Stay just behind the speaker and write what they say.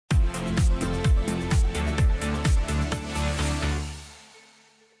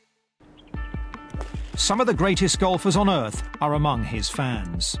some of the greatest golfers on earth are among his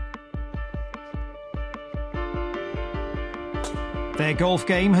fans. Their golf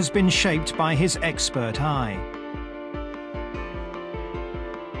game has been shaped by his expert eye.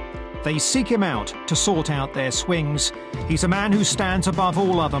 They seek him out to sort out their swings. He's a man who stands above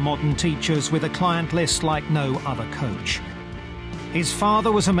all other modern teachers with a client list like no other coach. His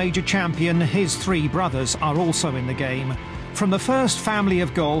father was a major champion. His three brothers are also in the game. From the first family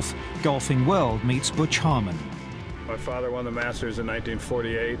of golf, Golfing World meets Butch Harmon. My father won the Masters in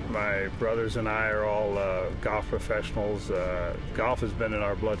 1948. My brothers and I are all golf professionals. Golf has been in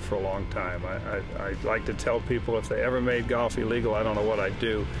our blood for a long time. I like to tell people if they ever made golf illegal, I don't know what I'd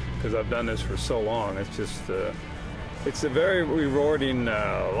do, because I've done this for so long. It's just, it's a very rewarding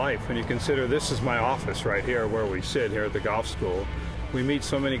life when you consider this is my office right here where we sit here at the golf school. We meet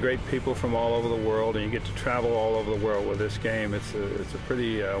so many great people from all over the world, and you get to travel all over the world with this game. It's a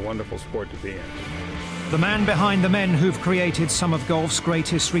pretty wonderful sport to be in. The man behind the men who've created some of golf's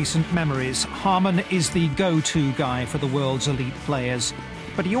greatest recent memories, Harmon is the go-to guy for the world's elite players.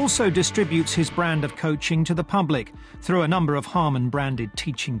 But he also distributes his brand of coaching to the public through a number of Harmon-branded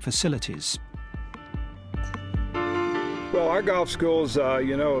teaching facilities. Well, our golf schools,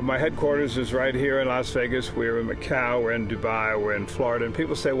 you know, my headquarters is right here in Las Vegas. We're in Macau, we're in Dubai, we're in Florida. And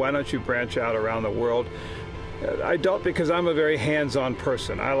people say, why don't you branch out around the world? I don't, because I'm a very hands-on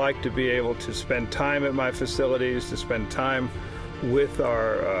person. I like to be able to spend time at my facilities, to spend time with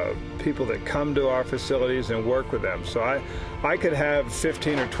our people that come to our facilities and work with them. So I could have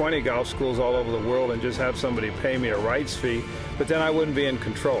 15 or 20 golf schools all over the world and just have somebody pay me a rights fee, but then I wouldn't be in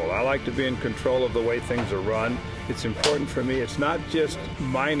control. I like to be in control of the way things are run. It's important for me. It's not just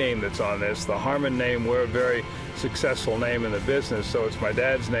my name that's on this. The Harmon name, we're a very successful name in the business, so it's my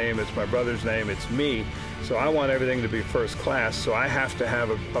dad's name, it's my brother's name, it's me. So I want everything to be first class, so I have to have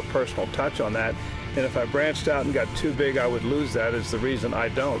a personal touch on that. And if I branched out and got too big, I would lose that. Is the reason I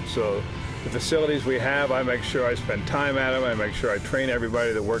don't. So the facilities we have, I make sure I spend time at them. I make sure I train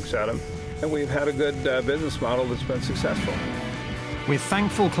everybody that works at them. And we've had a good business model that's been successful. With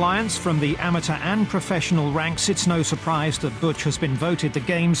thankful clients from the amateur and professional ranks, it's no surprise that Butch has been voted the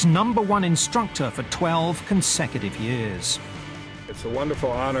game's #1 instructor for 12 consecutive years. It's a wonderful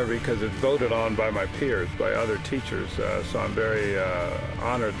honor because it's voted on by my peers, by other teachers, so I'm very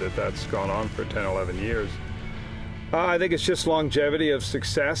honored that that's gone on for 10, 11 years. I think it's just longevity of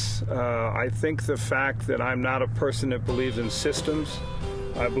success. I think the fact that I'm not a person that believes in systems.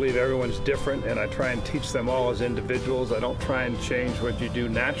 I believe everyone's different, and I try and teach them all as individuals. I don't try and change what you do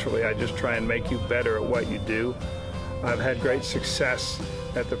naturally. I just try and make you better at what you do. I've had great success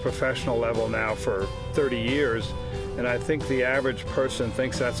at the professional level now for 30 years, and I think the average person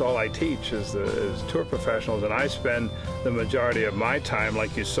thinks that's all I teach is tour professionals, and I spend the majority of my time,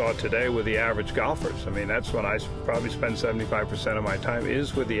 like you saw today, with the average golfers. I mean, that's when I probably spend 75% of my time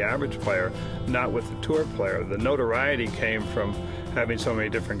is with the average player, not with the tour player. The notoriety came from having so many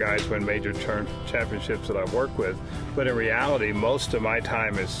different guys win major championships that I've worked with, but in reality, most of my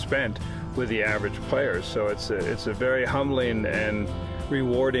time is spent with the average players. So it's a very humbling and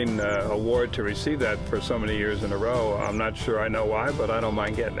rewarding award to receive that for so many years in a row. I'm not sure I know why, but I don't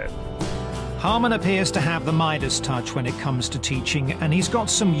mind getting it. Harmon appears to have the Midas touch when it comes to teaching, and he's got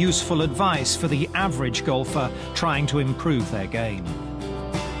some useful advice for the average golfer trying to improve their game.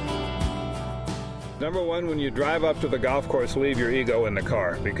 Number one, when you drive up to the golf course, leave your ego in the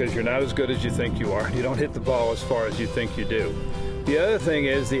car, because you're not as good as you think you are. You don't hit the ball as far as you think you do. The other thing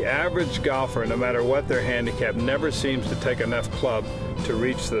is the average golfer, no matter what their handicap, never seems to take enough club to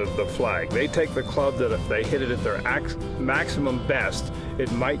reach the flag. They take the club that if they hit it at their maximum best,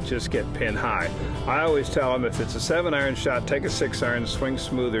 it might just get pin high. I always tell them if it's a 7-iron shot, take a 6-iron, swing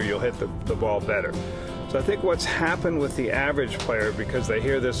smoother, you'll hit the ball better. So I think what's happened with the average player, because they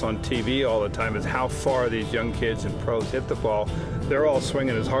hear this on TV all the time, is how far these young kids and pros hit the ball. They're all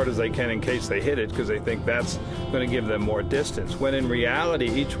swinging as hard as they can in case they hit it, because they think that's going to give them more distance. When in reality,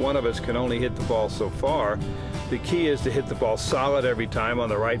 each one of us can only hit the ball so far. The key is to hit the ball solid every time on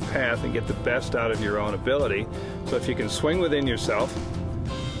the right path and get the best out of your own ability. So if you can swing within yourself,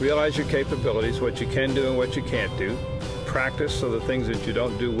 realize your capabilities, what you can do and what you can't do, practice so the things that you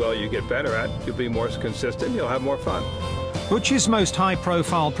don't do well you get better at, you'll be more consistent, you'll have more fun. Butch's most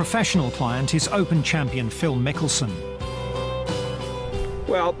high-profile professional client is Open champion Phil Mickelson.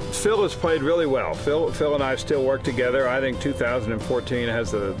 Well, Phil has played really well. Phil and I still work together. I think 2014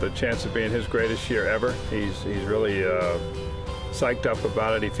 has the chance of being his greatest year ever. He's really psyched up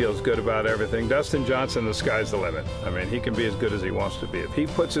about it. He feels good about everything. Dustin Johnson, the sky's the limit. I mean, he can be as good as he wants to be. If he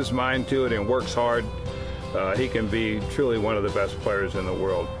puts his mind to it and works hard, he can be truly one of the best players in the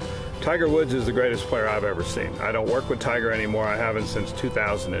world. Tiger Woods is the greatest player I've ever seen. I don't work with Tiger anymore. I haven't since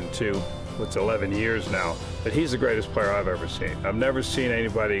 2002. It's 11 years now. But he's the greatest player I've ever seen. I've never seen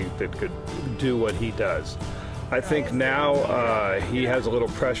anybody that could do what he does. I think now he has a little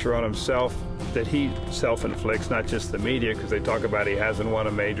pressure on himself that he self-inflicts, not just the media, because they talk about he hasn't won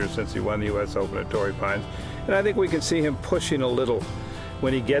a major since he won the U.S. Open at Torrey Pines. And I think we can see him pushing a little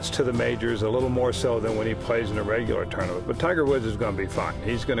when he gets to the majors, a little more so than when he plays in a regular tournament. But Tiger Woods is going to be fine.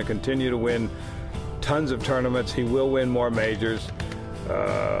 He's going to continue to win tons of tournaments. He will win more majors.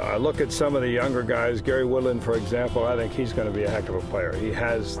 I look at some of the younger guys, Gary Woodland, for example. I think he's going to be a heck of a player. He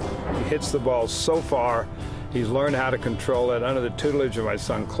hits the ball so far. He's learned how to control it under the tutelage of my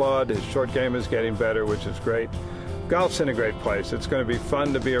son Claude. His short game is getting better, which is great. Golf's in a great place. It's going to be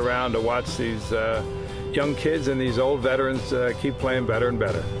fun to be around to watch these young kids and these old veterans keep playing better and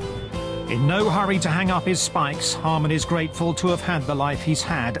better. In no hurry to hang up his spikes, Harmon is grateful to have had the life he's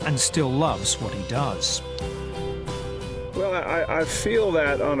had and still loves what he does. Well, I feel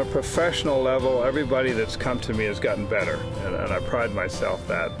that on a professional level, everybody that's come to me has gotten better, and I pride myself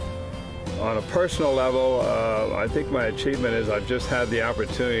that. On a personal level, I think my achievement is I've just had the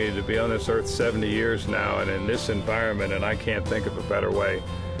opportunity to be on this earth 70 years now and in this environment, and I can't think of a better way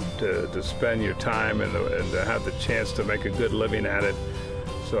to spend your time and to have the chance to make a good living at it.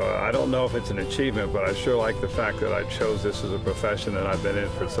 So I don't know if it's an achievement, but I sure like the fact that I chose this as a profession and I've been in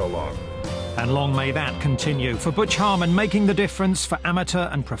it for so long. And long may that continue for Butch Harmon, making the difference for amateur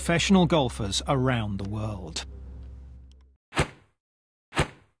and professional golfers around the world.